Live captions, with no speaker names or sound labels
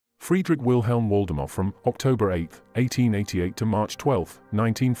Friedrich Wilhelm Waldemar Fromm, October 8, 1888 to March 12,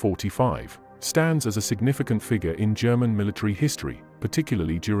 1945, stands as a significant figure in German military history,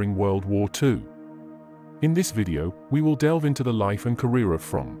 particularly during World War II. In this video, we will delve into the life and career of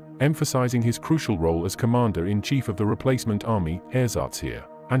Fromm, emphasizing his crucial role as Commander-in-Chief of the Replacement Army, Ersatzheer,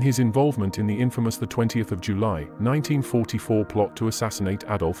 and his involvement in the infamous 20th of July, 1944 plot to assassinate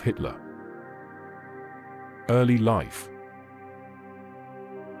Adolf Hitler. Early life.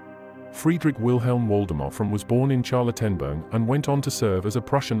 Friedrich Wilhelm Waldemar Fromm was born in Charlottenburg and went on to serve as a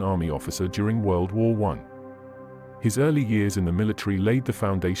Prussian army officer during World War I. His early years in the military laid the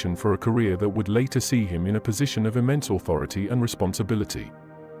foundation for a career that would later see him in a position of immense authority and responsibility.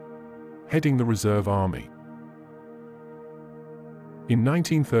 Heading the Reserve Army. In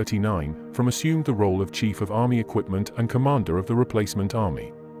 1939, Fromm assumed the role of Chief of Army Equipment and Commander of the Replacement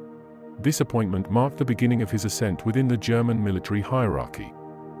Army. This appointment marked the beginning of his ascent within the German military hierarchy.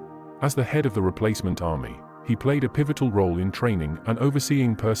 As the head of the Replacement Army, he played a pivotal role in training and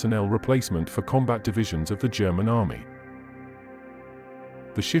overseeing personnel replacement for combat divisions of the German Army.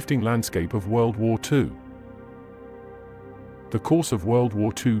 The shifting landscape of World War II. The course of World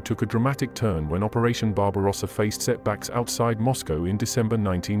War II took a dramatic turn when Operation Barbarossa faced setbacks outside Moscow in December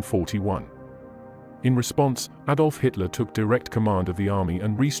 1941. In response, Adolf Hitler took direct command of the army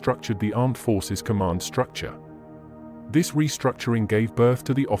and restructured the armed forces command structure. This restructuring gave birth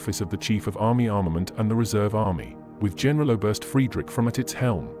to the office of the Chief of Army Armament and the Reserve Army, with General Oberst Friedrich Fromm at its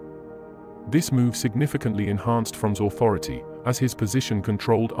helm. This move significantly enhanced Fromm's authority, as his position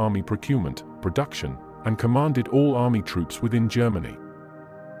controlled army procurement, production, and commanded all army troops within Germany.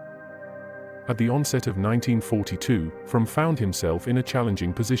 At the onset of 1942, Fromm found himself in a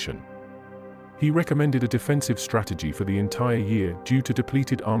challenging position. He recommended a defensive strategy for the entire year due to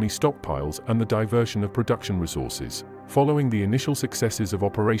depleted army stockpiles and the diversion of production resources, following the initial successes of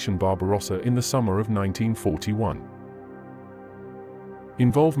Operation Barbarossa in the summer of 1941.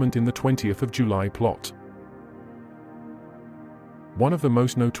 Involvement in the 20th of July plot. One of the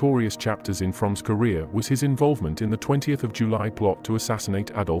most notorious chapters in Fromm's career was his involvement in the 20th of July plot to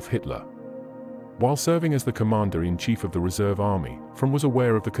assassinate Adolf Hitler. While serving as the Commander-in-Chief of the Reserve Army, Fromm was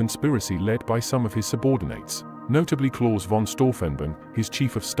aware of the conspiracy led by some of his subordinates, notably Claus von Stauffenberg, his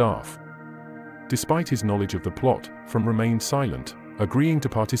Chief of Staff. Despite his knowledge of the plot, Fromm remained silent, agreeing to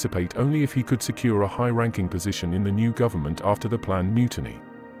participate only if he could secure a high-ranking position in the new government after the planned mutiny.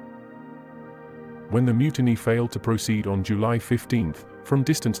 When the mutiny failed to proceed on July 15, Fromm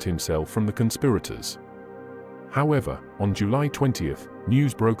distanced himself from the conspirators. However, on July 20th,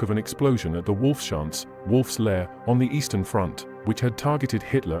 news broke of an explosion at the Wolfschanze, Wolf's Lair, on the Eastern Front, which had targeted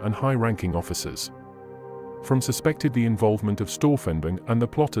Hitler and high-ranking officers. Fromm suspected the involvement of Stauffenberg and the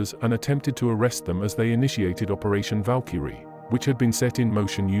plotters and attempted to arrest them as they initiated Operation Valkyrie, which had been set in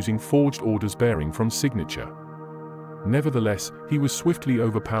motion using forged orders bearing Fromm's signature. Nevertheless, he was swiftly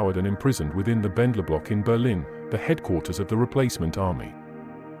overpowered and imprisoned within the Bendlerblock in Berlin, the headquarters of the Replacement Army.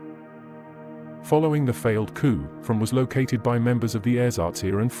 Following the failed coup, Fromm was located by members of the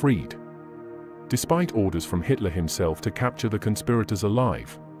Ersatzheer and freed. Despite orders from Hitler himself to capture the conspirators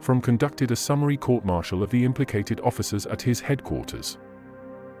alive, Fromm conducted a summary court-martial of the implicated officers at his headquarters.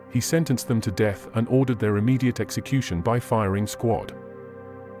 He sentenced them to death and ordered their immediate execution by firing squad.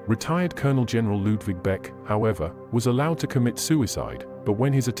 Retired Colonel General Ludwig Beck, however, was allowed to commit suicide, but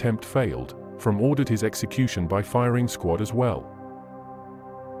when his attempt failed, Fromm ordered his execution by firing squad as well.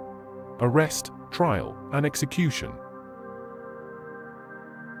 Arrest, trial, and execution.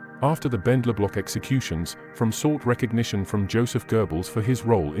 After the Bendlerblock executions, Fromm sought recognition from Joseph Goebbels for his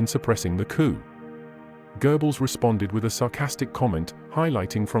role in suppressing the coup. Goebbels responded with a sarcastic comment,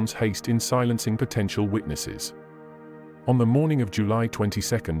 highlighting Fromm's haste in silencing potential witnesses. On the morning of July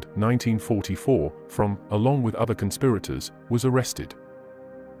 22, 1944, Fromm, along with other conspirators, was arrested.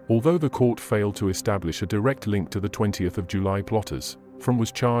 Although the court failed to establish a direct link to the 20th of July plotters, Fromm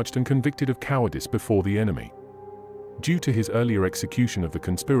was charged and convicted of cowardice before the enemy. Due to his earlier execution of the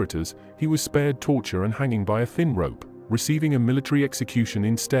conspirators, he was spared torture and hanging by a thin rope, receiving a military execution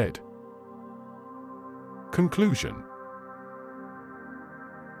instead. Conclusion.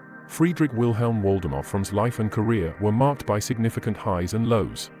 Friedrich Wilhelm Waldemar Fromm's life and career were marked by significant highs and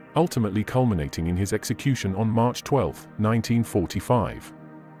lows, ultimately culminating in his execution on March 12, 1945.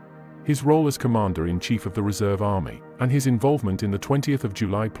 His role as Commander-in-Chief of the Reserve Army, and his involvement in the 20th of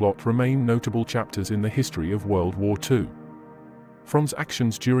July plot remain notable chapters in the history of World War II. Fromm's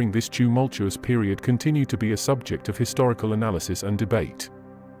actions during this tumultuous period continue to be a subject of historical analysis and debate.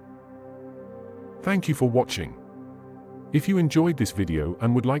 Thank you for watching. If you enjoyed this video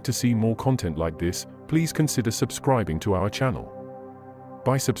and would like to see more content like this, please consider subscribing to our channel.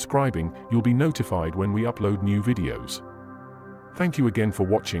 By subscribing, you'll be notified when we upload new videos. Thank you again for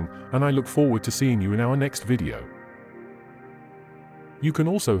watching, and I look forward to seeing you in our next video. You can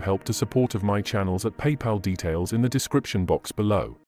also help to support of my channels at PayPal, details in the description box below.